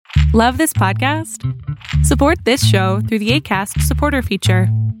Love this podcast? Support this show through the Acast supporter feature.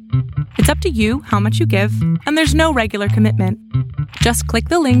 It's up to you how much you give, and there's no regular commitment. Just click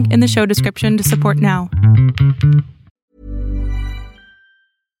the link in the show description to support now.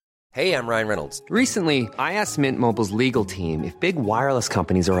 Hey, I'm Ryan Reynolds. Recently, I asked Mint Mobile's legal team if big wireless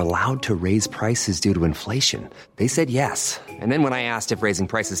companies are allowed to raise prices due to inflation. They said yes. And then when I asked if raising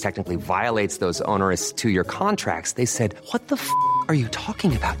prices technically violates those onerous two-year contracts, they said, "What the f*** are you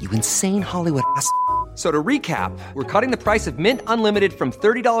talking about, you insane Hollywood ass?" So to recap, we're cutting the price of Mint Unlimited from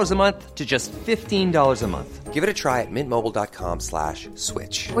 $30 a month to just $15 a month. Give it a try at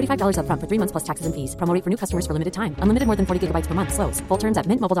mintmobile.com/switch. $45 up front for 3 months plus taxes and fees. Promo rate for new customers for limited time. Unlimited more than 40 gigabytes per month. Slows full terms at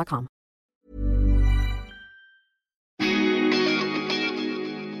mintmobile.com.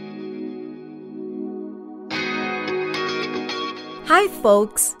 Hi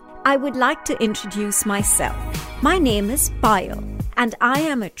folks, I would like to introduce myself. My name is Payal, and I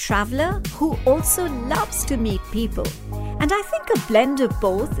am a traveler who also loves to meet people. And I think a blend of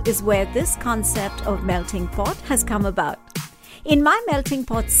both is where this concept of melting pot has come about. In my Melting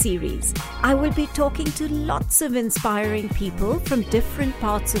Pot series, I will be talking to lots of inspiring people from different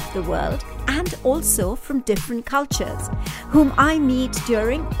parts of the world and also from different cultures, whom I meet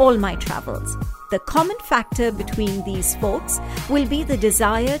during all my travels. The common factor between these folks will be the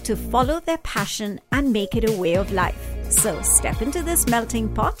desire to follow their passion and make it a way of life. So step into this melting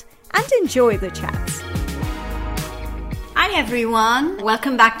pot and enjoy the chats. Hi everyone,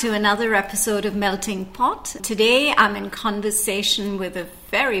 welcome back to another episode of Melting Pot. Today I'm in conversation with a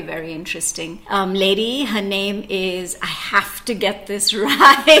very, very interesting lady. Her name is, I have to get this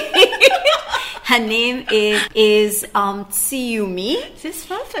right. Her name is Tsiyumi. This is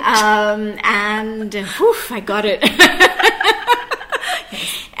perfect. And I got it.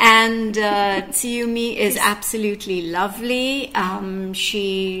 And Tsiyumi is absolutely lovely.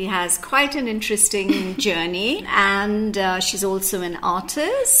 She has quite an interesting journey, and she's also an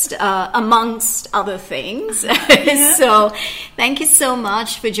artist, amongst other things. Yeah. So thank you so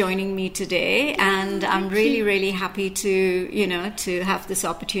much for joining me today, and I'm really, really happy to have this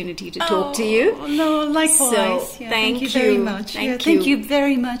opportunity to talk to you. No, likewise. So, yeah, thank you very you. much. Thank you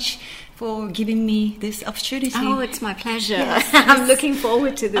very much for giving me this opportunity. Oh, it's my pleasure. Yes. I'm looking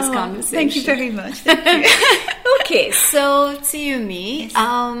forward to this conversation. Thank you very much. Thank you. Okay, so Tsiyumi, Yes.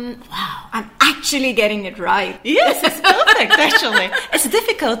 Wow, I'm actually getting it right. Yes, it's perfect, actually. It's a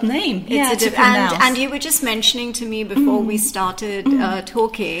difficult name. To pronounce. And you were just mentioning to me before we started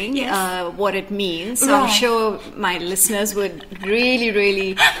talking what it means. So I'm sure my listeners would really,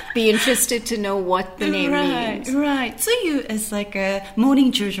 really be interested to know what the name means. Right. Tsuyu is like a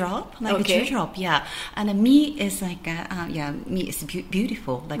morning dewdrop, like a dewdrop, yeah. And a mi is like mi is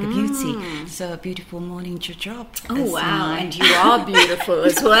beautiful, like a beauty. So a beautiful morning dewdrop. Oh, wow. And you are beautiful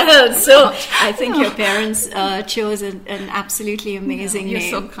as well. So I think your parents chose an absolutely amazing name. You're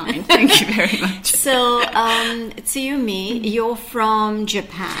so kind. Thank you very much. So, Tsiyumi, you're from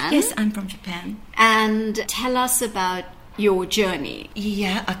Japan. Yes, I'm from Japan. And tell us about your journey.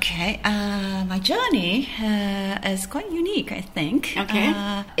 Yeah, okay. My journey is quite unique, I think. Okay.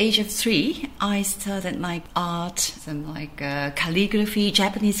 Age of 3, I started like art, some like calligraphy,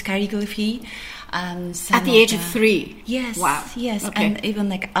 Japanese calligraphy. At the age of 3? Yes. Wow. Yes. Okay. And even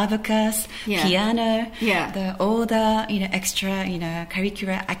like abacus, piano, all the extra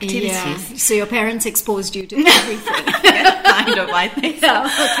curricular activities. Yeah. So your parents exposed you to everything. Kind of, I think so.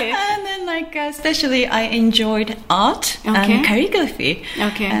 Okay. And then especially I enjoyed art and calligraphy.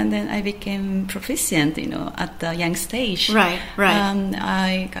 Okay. And then I became proficient, at the young stage. Right.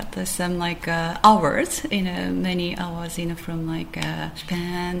 I got some hours, many hours, from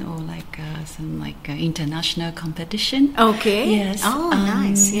Japan or some international competition. Okay. Yes. Oh,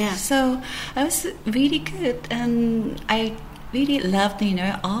 nice. Yeah. So I was really good, and I really loved,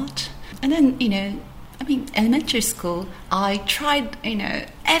 art. And then, elementary school, I tried,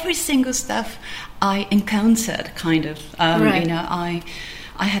 every single stuff I encountered, kind of. I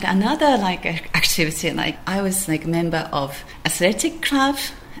had another activity, I was a member of athletic club,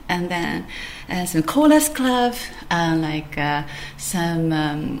 and then some chorus club, some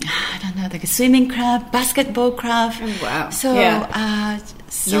a swimming club, basketball club. Oh, wow! So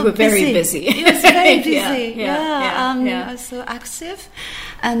you were very busy. It was very busy. Yeah. I was so active,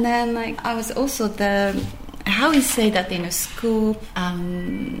 and then I was also the how you say that in a school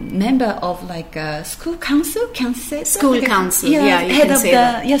member of like a school council, can say school like council, you head can of say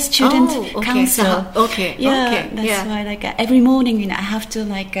the that. student okay. council. Okay, That's why like every morning I have to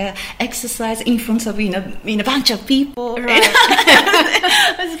like exercise in front of a bunch of people. Right.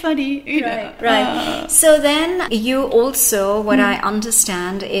 It's funny, Right. So then you also, what I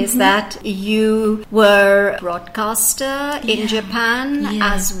understand is that you were a broadcaster in Japan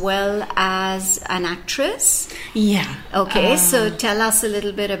as well as an actress. Yeah. Okay, so tell us a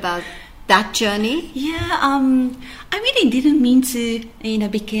little bit about that journey. Yeah, I really didn't mean to,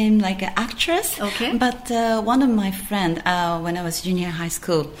 become like an actress. Okay. But one of my friend, when I was junior high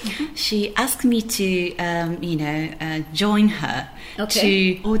school, she asked me to, join her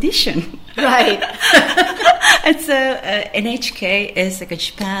to audition. Right. And so NHK is like a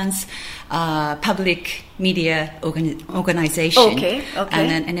Japan's public media organization. Okay. And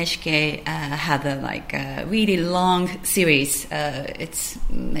then NHK had a really long series. It's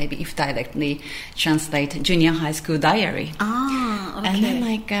maybe if directly translate Junior High School Diary. Ah, okay. And then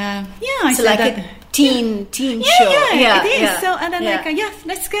I so said like that. a teen show. Yeah, it is. So and then yes,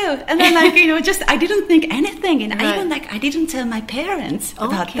 let's go. And then just I didn't think anything, and I didn't tell my parents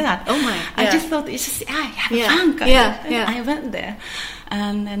about that. Oh my! I just thought it's just have fun. I went there.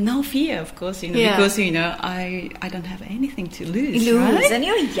 And no fear, of course, because I don't have anything to lose. Right? And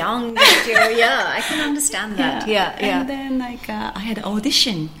you're young. I can understand that. Yeah. And then I had an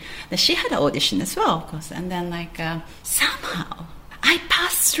audition. She had an audition as well, of course. And then somehow I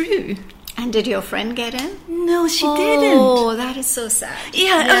passed through. And did your friend get in? No, she didn't. Oh, that is so sad.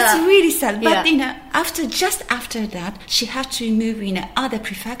 Yeah, it was really sad. But after that, she had to move in other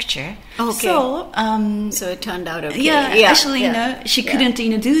prefecture. Okay. So it turned out okay. Actually, she couldn't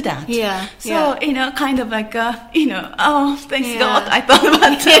do that. Yeah. So kind of like thanks God, I thought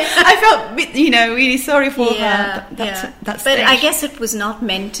about it. I felt really sorry for her. But I guess it was not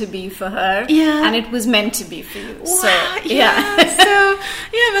meant to be for her. Yeah. And it was meant to be for you. Wow, so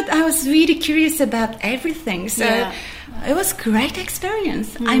but I was really curious about everything. So it was a great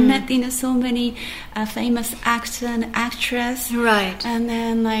experience. I met so many famous actors and actresses. Right. And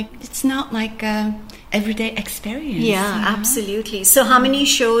then it's not like everyday experience. Yeah, absolutely. So how many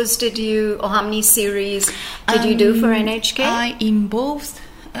shows did you, or how many series did you do for NHK? I involved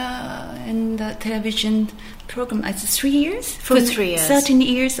in the television program. It's 3 years. For 3 years. 13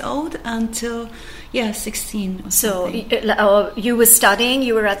 years old until 16. So you were studying,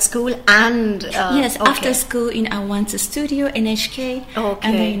 you were at school, and yes, after school, I went to studio NHK.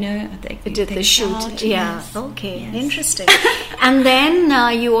 Okay, and they did the shoot. Out. Yeah. Yes. Okay. Yes. Interesting. And then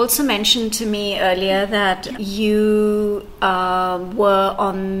you also mentioned to me earlier that you were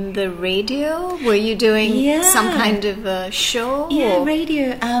on the radio. Were you doing some kind of a show? Yeah,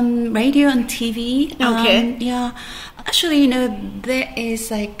 radio and TV. Okay. Actually, there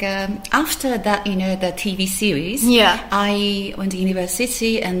is after that, the TV series. Yeah. I went to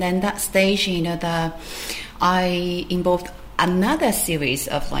university, and then that stage, I involved another series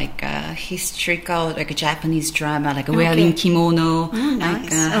of historical, Japanese drama, wearing kimono. Oh,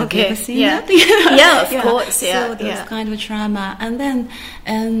 nice. Have you ever seen that? Of course. Yeah. So those kind of drama, and then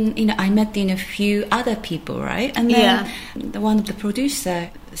I met a few other people, right? And then one of the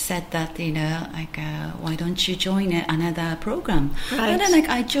producer said that why don't you join another program? Right. And then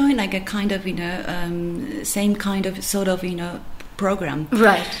I joined a kind of same kind of sort of program.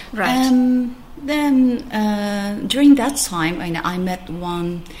 Right. Then during that time, I met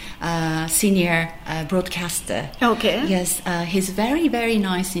one senior broadcaster. Okay. Yes, he's very, very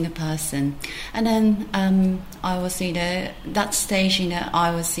nice person. And then I was that stage.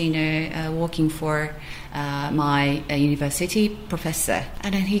 I was working for my university professor,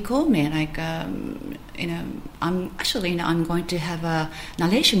 and then he called me I'm actually I'm going to have a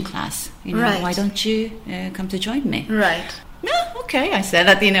narration class. Right. Why don't you come to join me? Right. No, okay. I said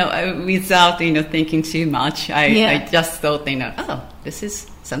that, without, thinking too much. I just thought, oh, this is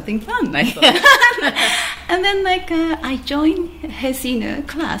something fun. I thought. And then, I joined his,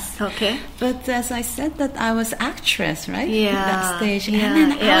 class. Okay. But as I said, that I was actress, right? Yeah. That stage. Yeah. And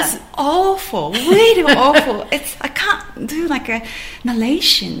then I was awful, really awful. I can't do a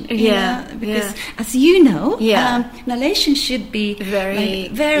narration. Because as you know, narration should be very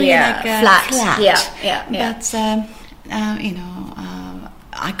flat. Yeah. But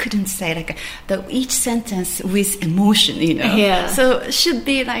I couldn't say each sentence with emotion, So it should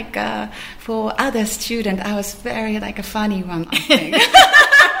be for other students. I was very a funny one, I think.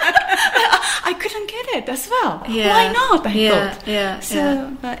 I couldn't get it as well. Yeah. Why not? I Yeah, thought. yeah, So, yeah.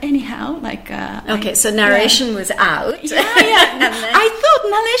 but anyhow, like. Okay, so narration was out. Yeah. And then- I thought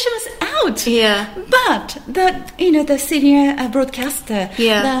narration was out. Yeah. But the senior broadcaster,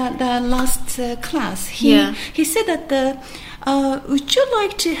 the last class, he said that would you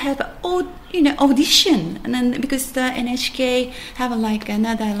like to have audition? And then because the NHK have like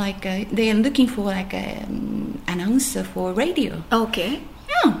another they are looking for like a announcer for radio. Okay.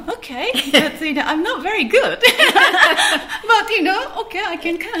 Oh, okay. But, I'm not very good. But, okay, I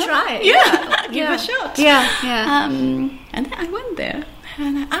can come. Try it. Yeah, give a shot. Yeah, yeah. And then I went there.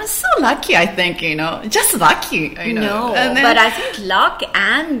 And I was so lucky, I think, just lucky. No, And then, but I think luck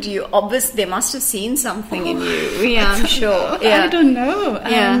and you, obviously, they must have seen something in you. Yeah, I'm sure. Yeah. I don't know.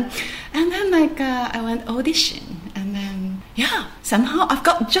 Yeah. And then, I went audition. And then, somehow I've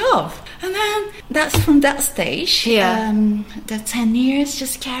got a job. And then that's from that stage. Yeah. The 10 years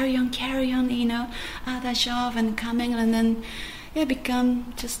just carry on, that job and coming. And then,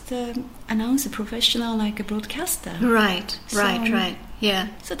 become just announcer, professional, like a broadcaster. Right. Yeah.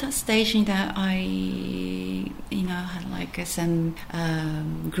 So that stage I had like some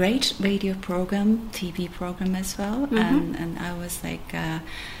great radio program, TV program as well, and I was like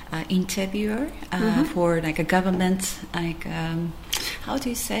interviewer for like a government, like how do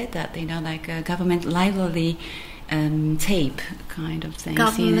you say that? Like a government library. Tape kind of things.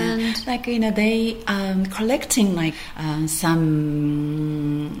 Government. They collecting like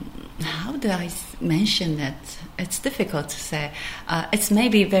some. How do I mention it? It's difficult to say. It's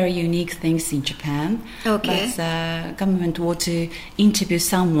maybe very unique things in Japan. Okay. But government want to interview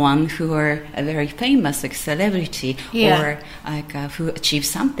someone who are a very famous, like celebrity, or like who achieved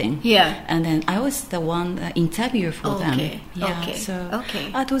something. Yeah. And then I was the one interviewer for them. Yeah. Okay. So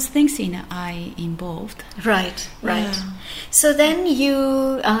Okay. those things I involved. Right. Yeah. So then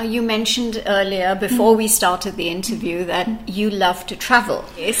you mentioned earlier before we started the interview that you love to travel.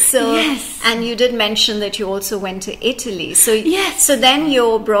 So Yes. and you did mention that you also went to Italy. So Yes. So then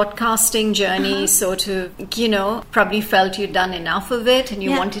your broadcasting journey sort of probably felt you'd done enough of it and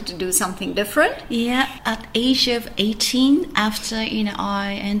you wanted to do something different. Yeah, at age of 18, after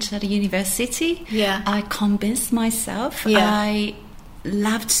I entered university, I convinced myself I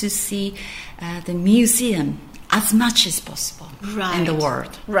love to see the museum as much as possible in the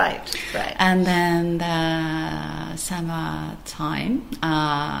world. Right. And then the summer time,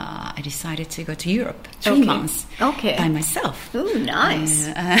 I decided to go to Europe 3 months by myself. Oh, nice.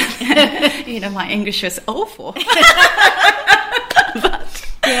 My English was awful.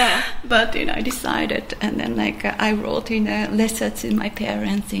 But I decided, and then I wrote in a letter to my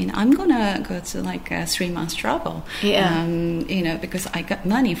parents, I'm gonna go to a 3 months travel. Because I got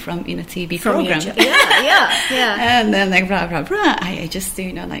money from TV program. And then blah blah blah. I just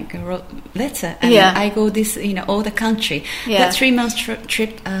wrote letter, and I go this all the country. That 3 months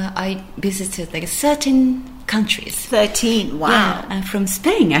trip, I visited 13 countries. 13, wow. Yeah, and from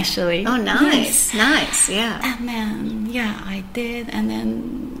Spain, actually. Oh, nice, Yes. nice, yeah. And then, I did, and then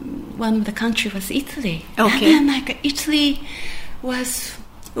one of the country was Italy. Okay. And then, Italy was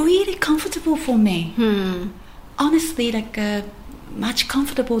really comfortable for me. Honestly, much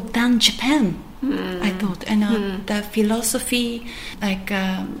comfortable than Japan, I thought. And the philosophy,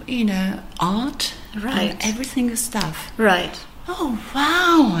 art, right, and everything stuff. Right. Oh,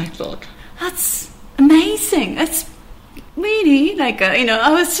 wow, I thought. That's amazing. It's really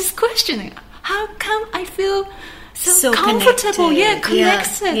I was just questioning, how come I feel so comfortable? Connected.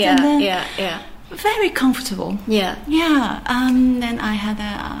 Connected. Yeah, and then very comfortable. Yeah. Then I had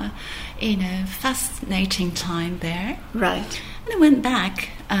a fascinating time there. Right. And I went back,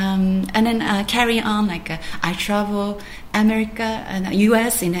 and then carry on. I travel America and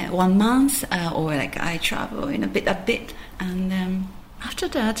US in 1 month, or I travel in a bit, and after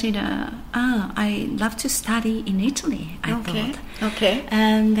that, I love to study in Italy. I thought. Okay.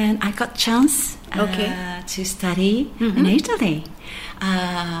 And then I got chance to study in Italy.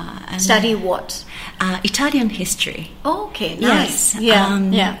 And study what? Italian history. Okay. Nice.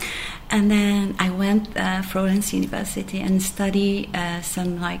 Yes. And then I went Florence University and study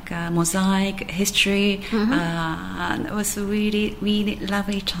some mosaic history. And it was a really, really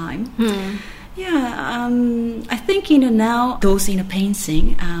lovely time. I think now those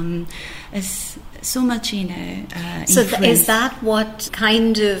painting is so much, So influence. is that what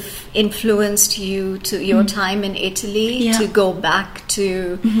kind of influenced you to your time in Italy Yeah. to go back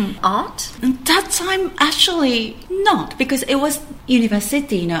to art? That time, actually, not, because it was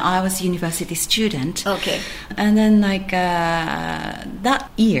university. I was a university student. Okay. And then, that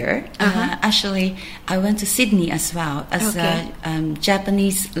year, actually, I went to Sydney as well as Okay. a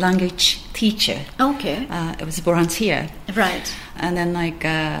Japanese language teacher. Okay. It was a volunteer. Right. And then,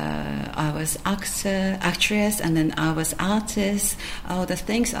 I was actress, and then I was artist, all the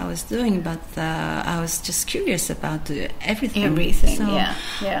things I was doing, but I was just curious about everything. Everything, So, yeah.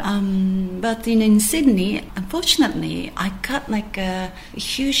 but in Sydney, unfortunately, I got a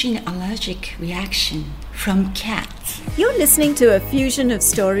huge allergic reaction from cats. You're listening to a fusion of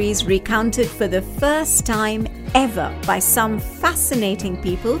stories recounted for the first time ever by some fascinating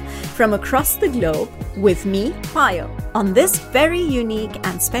people from across the globe with me, Payal, on this very unique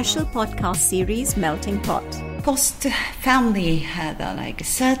and special podcast series, Melting Pot. Host family had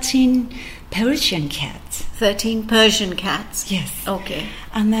 13 Persian cats. 13 Persian cats. Yes. Okay.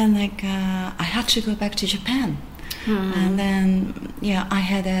 And then I had to go back to Japan. And then I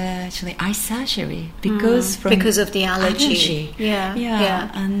had actually eye surgery because of the allergy. Yeah.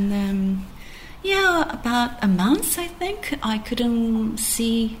 And about a month I think I couldn't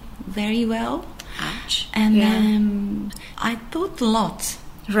see very well. Ouch. And I thought a lot.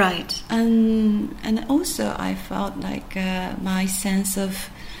 Right. And also I felt my sense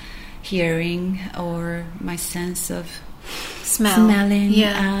of hearing or my sense of smelling,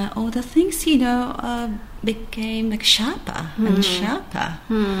 all the things, became sharper and sharper.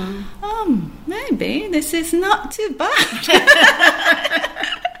 Maybe this is not too bad.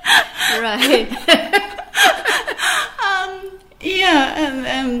 Right.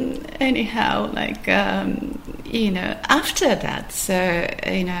 And anyhow, after that, so,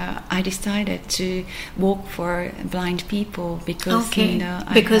 I decided to work for blind people because,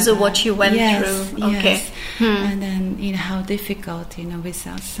 because of what you went through. Okay. Yes. And then, how difficult,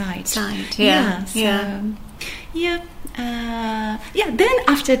 without sight. Then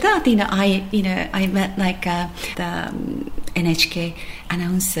after that, I met the NHK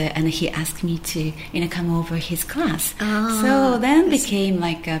announcer, and he asked me to come over his class. So then became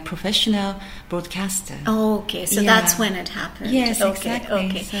a professional broadcaster. Okay, so that's when it happened. Yes, okay, exactly.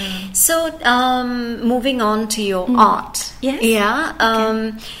 Okay. So moving on to your art. Yes. Yeah.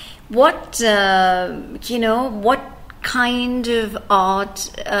 What what kind of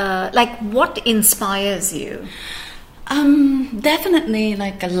art? What inspires you? Definitely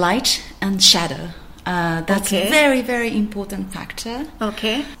a light and shadow. That's a very, very important factor.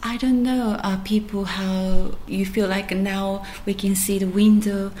 Okay. I don't know, people, how you feel now we can see the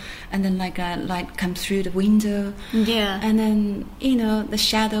window and then a light comes through the window. Yeah. And then, the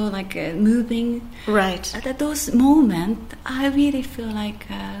shadow Right. moving. At those moments, I really feel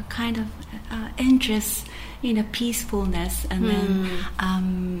kind of interest, peacefulness, and then...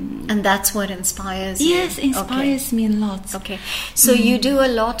 and that's what inspires you? Yes, inspires me a lot. Okay. So you do a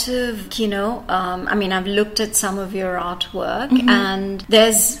lot of, I've looked at some of your artwork, and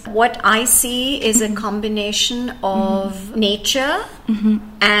there's what I see is a combination of nature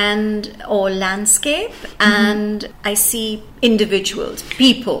or landscape, and I see individuals,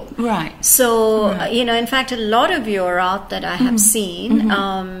 people. Right. So, in fact, a lot of your art that I have seen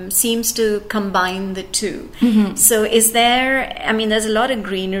seems to combine the two. So is there, there's a lot of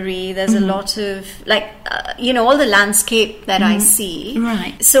greenery, there's a lot of, all the landscape that I see.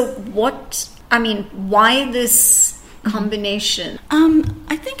 Right. So why this combination?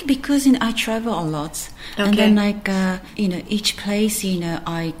 I think because I travel a lot, and then each place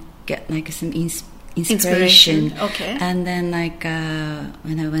I get some inspiration. Okay. And then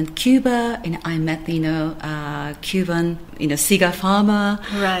when I went to Cuba, I met Cuban cigar farmer.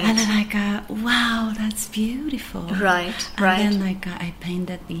 Right. And then wow, that's beautiful. Right. And then I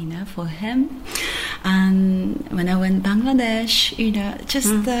painted for him. And when I went to Bangladesh,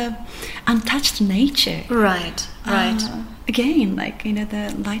 just untouched nature. Right. Again,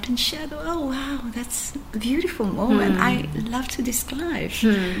 the light and shadow. Oh wow, that's a beautiful moment. I love to describe.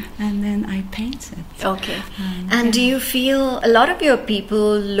 And then I painted. Okay. And do you feel a lot of your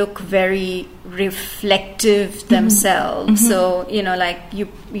people look very reflective themselves? So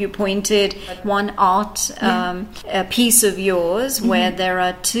you pointed at one art a piece of yours where there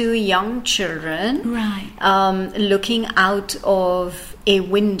are two young children, right, looking out of a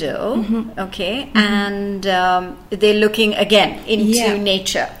window, and they're looking again into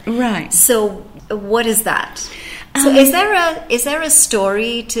nature. Right. So what is that? So is there a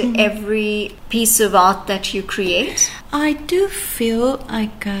story to every piece of art that you create? I do feel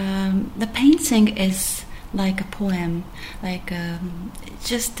like the painting is like a poem, like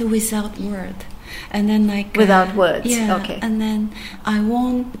just without word. And then like without words. Yeah. Okay. And then I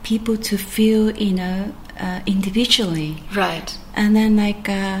want people to feel, individually. Right. And then like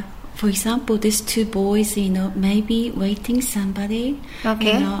for example, these two boys, maybe waiting somebody,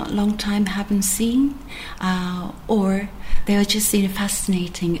 okay, long time haven't seen, or they are just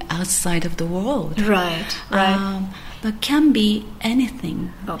fascinating outside of the world. Right. Right. But can be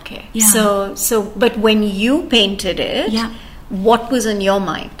anything. Okay. Yeah. So, but when you painted it, yeah, what was in your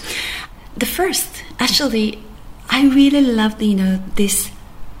mind? The first, actually, I really loved, this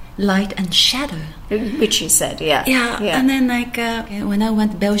light and shadow, which you said, yeah. And then like when I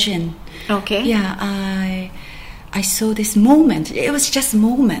went to Belgium, okay, yeah, I saw this moment. It was just a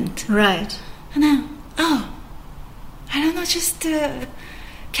moment, right? And then I don't know, just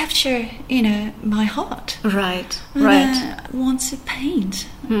capture my heart, right, and right. I want to paint.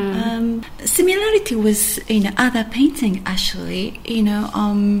 Similarity with other painting, actually.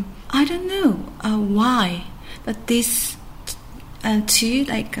 I don't know why, but this. Two,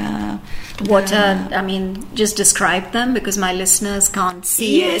 like what I mean, just describe them because my listeners can't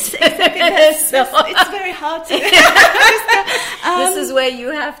see yes, it. Exactly. So it's very hard to. This is where you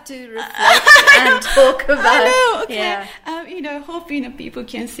have to reflect and talk about. I know. Okay. Yeah. Hope people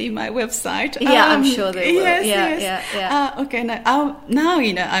can see my website. Yeah, I'm sure they will. Yes, yeah. Yeah. Okay. Now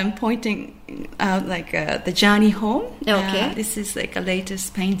I'm pointing out like the journey home. Okay. This is like a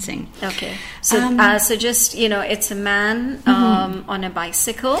latest painting. Okay. So just it's a man on a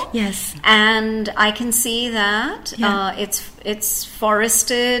bicycle. Yes. And I can see that it's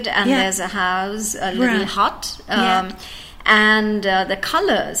forested and there's a house, a little hut. And the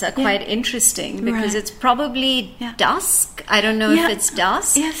colors are quite interesting because it's probably dusk. I don't know if it's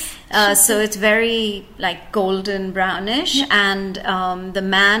dusk. Yes. So it's very like golden brownish, and the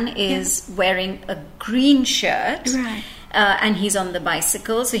man is wearing a green shirt, right? And he's on the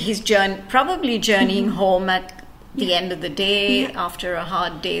bicycle, so he's probably journeying home at the end of the day after a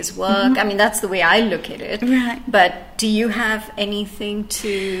hard day's work. I mean, that's the way I look at it. Right. But do you have anything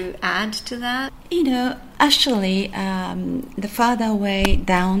to add to that? Actually, the farther way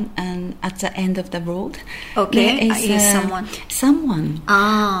down and at the end of the road, there is someone. Someone.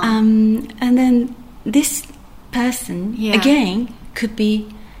 And then this person again could be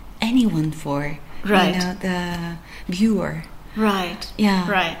anyone for the viewer. Right. Yeah.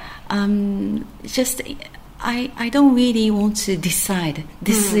 Right. Just. I don't really want to decide.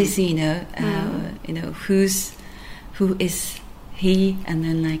 This is who is he, and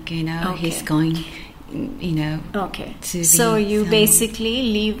then like he's going to so be you basically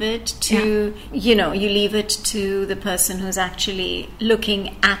leave it to you leave it to the person who's actually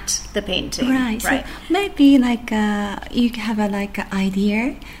looking at the painting, right? So maybe like you have a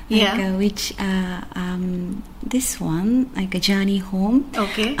idea which this one like a journey home.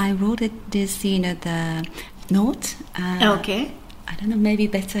 Okay. I wrote this the note. Okay. I don't know, maybe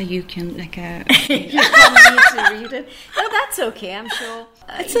better you can you don't need to read it. No, that's okay, I'm sure.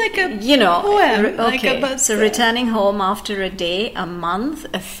 It's like a poem. Okay, like so returning home after a day, a month,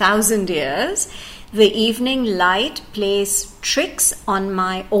 1,000 years, the evening light plays tricks on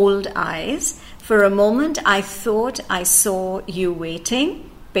my old eyes. For a moment I thought I saw you waiting,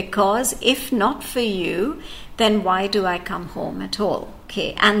 because if not for you, then why do I come home at all?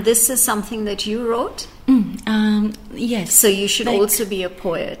 Okay, and this is something that you wrote? Yes. So you should also be a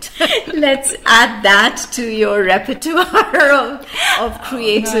poet. Let's add that to your repertoire of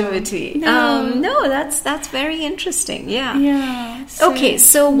creativity. No, that's very interesting. Yeah. Yeah. Okay,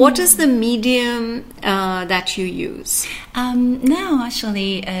 so what is the medium that you use? Now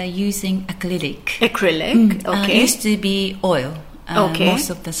actually using acrylic. Acrylic, okay. It used to be oil. Most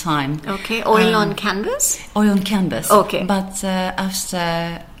of the time. Okay, oil on canvas? Oil on canvas. Okay. But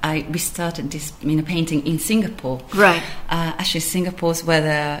after we started this painting in Singapore. Right. Actually, Singapore's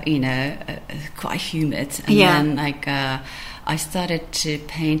weather, quite humid. And then I started to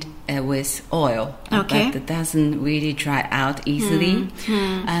paint with oil. But it doesn't really dry out easily.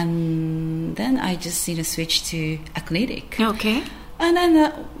 And then I just switched to acrylic. Okay. And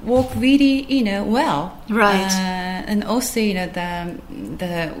then work really, well. Right. And also,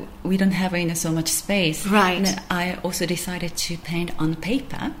 the we don't have so much space. Right. And I also decided to paint on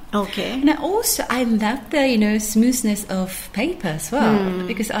paper. Okay. And I love the smoothness of paper as well,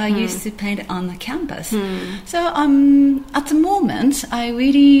 because I used to paint on the canvas. So at the moment I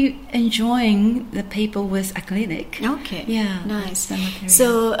really enjoying the paper with acrylic. Okay. Yeah. Nice. that's the material.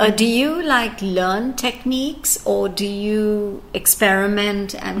 So, do you like learn techniques, or do you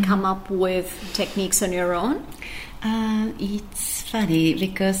experiment and come up with techniques on your own? It's funny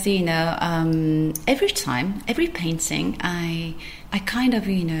because every painting, I kind of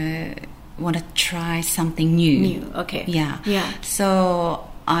want to try something new. Okay. Yeah. Yeah. So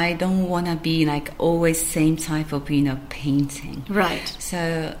I don't want to be like always same type of painting. Right.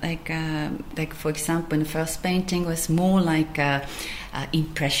 So like for example, the first painting was more like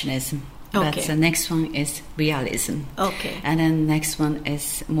impressionism. But Okay. the next one is realism. Okay. And then next one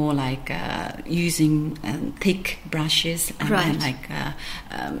is more like using thick brushes. And Right. then like,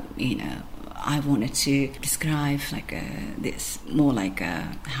 I wanted to describe like this more like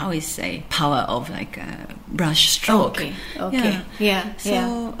how is say power of like a brush stroke. Okay. Yeah.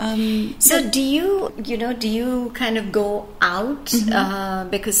 So So do you kind of go out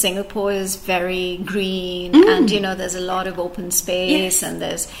because Singapore is very green and there's a lot of open space and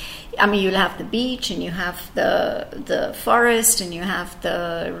you'll have the beach and you have the forest and you have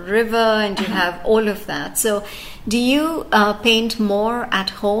the river and you have all of that. So do you paint more at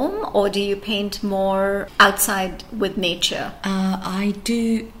home or do you paint more outside with nature? I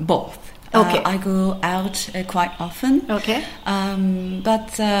do both. Okay. I go out quite often. Okay.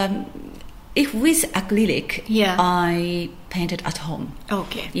 But if with acrylic, Yeah. I painted at home.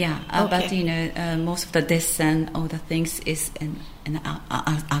 Okay. Yeah, Okay. but most of the design, all the things is in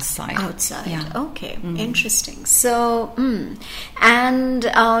outside. Outside. Yeah. Okay. Interesting. So, and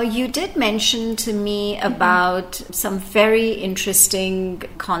you did mention to me about some very interesting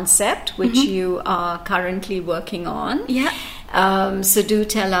concept which you are currently working on. Yeah. So do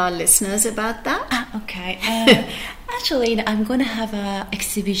tell our listeners about that. Okay. Actually, I'm going to have an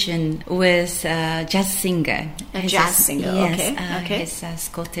exhibition with a jazz singer. A jazz singer, yes, okay, okay. He's a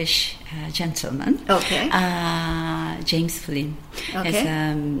Scottish gentleman. Okay. James Flynn. Okay. He's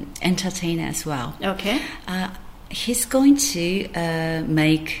an entertainer as well. Okay. He's going to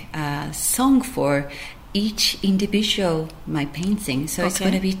make a song for each individual my painting. So it's Okay.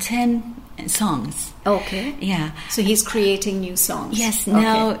 going to be 10 songs. Okay. Yeah. So he's creating new songs. Yes, Okay.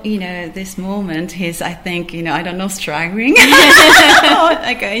 now, this moment he's, I think, I don't know, struggling.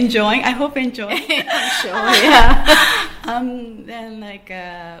 Like enjoying. I hope enjoying. I'm sure. Yeah. Then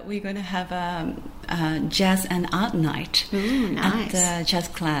we're going to have a jazz and art night nice. at the jazz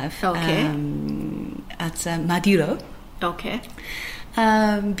club Okay. at Maduro. Okay.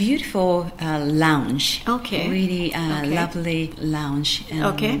 Beautiful lounge. Okay. Really Okay. lovely lounge. And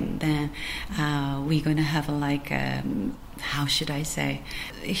Okay. then we're going to have how should I say?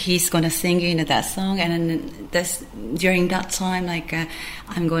 He's going to sing that song, and then during that time,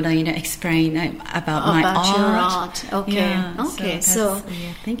 I'm going to explain about my art. your art. Okay. Yeah, Okay. so So, that's what we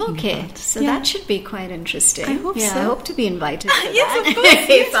are thinking about. So Yeah. that should be quite interesting. I hope yeah, so. I hope to be invited to Yes, that. of course. If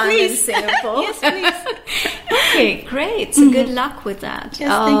Yes, I'm in please. Singapore. Yes, please. Okay, great. So good luck with that. Yes,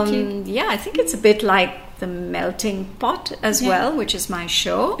 thank you. Yeah, I think it's a bit like the Melting Pot as well, which is my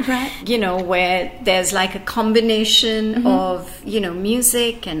show. Right. Where there's like a combination of,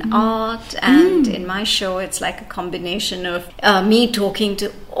 music and art. And in my show, it's like a combination of me talking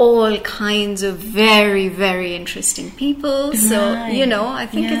to all kinds of very, very interesting people. So, Right. I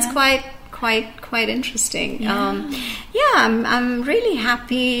think it's Yeah. quite interesting. I'm really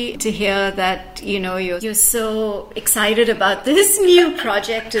happy to hear that you're so excited about this new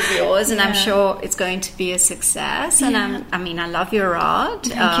project of yours, and I'm sure it's going to be a success. And I love your art.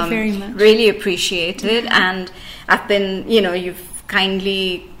 Thank you very much. Really appreciate it. And I've been, you've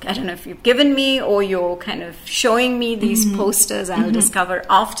kindly, I don't know if you've given me or you're kind of showing me these posters I'll discover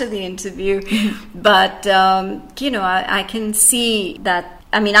after the interview. But, I can see that.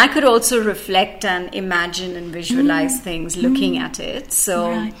 I could also reflect and imagine and visualize things looking at it.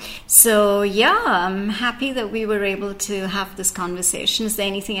 Right. So I'm happy that we were able to have this conversation. Is there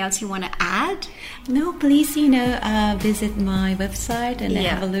anything else you want to add? No, please, visit my website and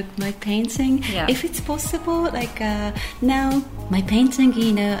have a look at my painting. Yeah. If it's possible, now my painting,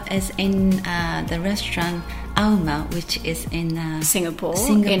 is in the restaurant Alma, which is in Singapore,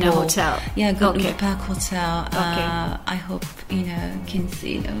 in a hotel. Yeah, Goodwood Okay. Park Hotel. Okay. I hope, can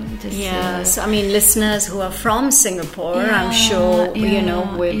see, just... So listeners who are from Singapore, I'm sure,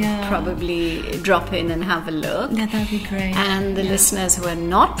 would probably drop in and have a look. Yeah, that'd be great. And the listeners who are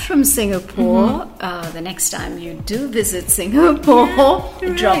not from Singapore, the next time you do visit Singapore,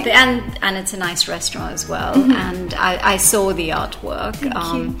 drop in. And it's a nice restaurant as well. And I saw the artwork.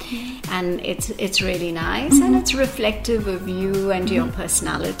 And it's really nice. And it's reflective of you and your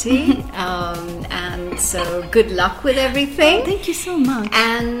personality. And so good luck with everything. Thank you so much.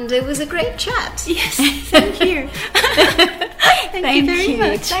 And it was a great chat. Yes, thank you. Thank you very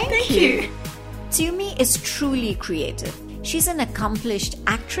much. Thank you. Tsumi is truly creative. She's an accomplished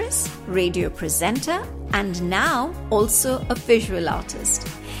actress, radio presenter, and now also a visual artist.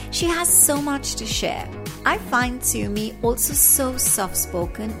 She has so much to share. I find Tsumi also so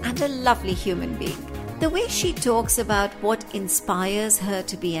soft-spoken and a lovely human being. The way she talks about what inspires her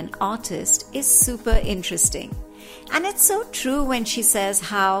to be an artist is super interesting. And it's so true when she says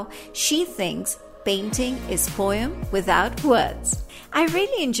how she thinks painting is poem without words. I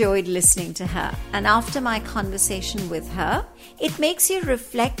really enjoyed listening to her, and after my conversation with her, it makes you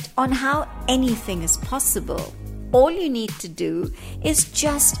reflect on how anything is possible. All you need to do is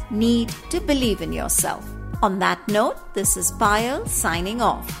just need to believe in yourself. On that note, this is Payal signing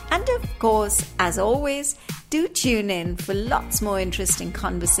off. And of course, as always, do tune in for lots more interesting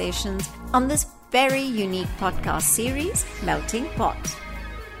conversations on this very unique podcast series, Melting Pot.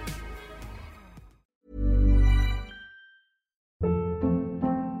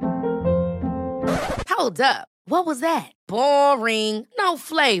 Hold up. What was that? Boring. No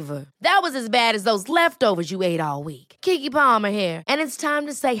flavor. That was as bad as those leftovers you ate all week. Keke Palmer here, and it's time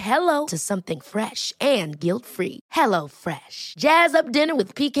to say hello to something fresh and guilt-free. Hello Fresh. Jazz up dinner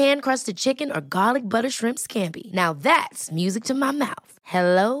with pecan-crusted chicken or garlic butter shrimp scampi. Now that's music to my mouth.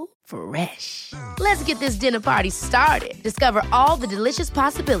 Hello Fresh. Let's get this dinner party started. Discover all the delicious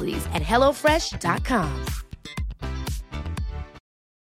possibilities at HelloFresh.com.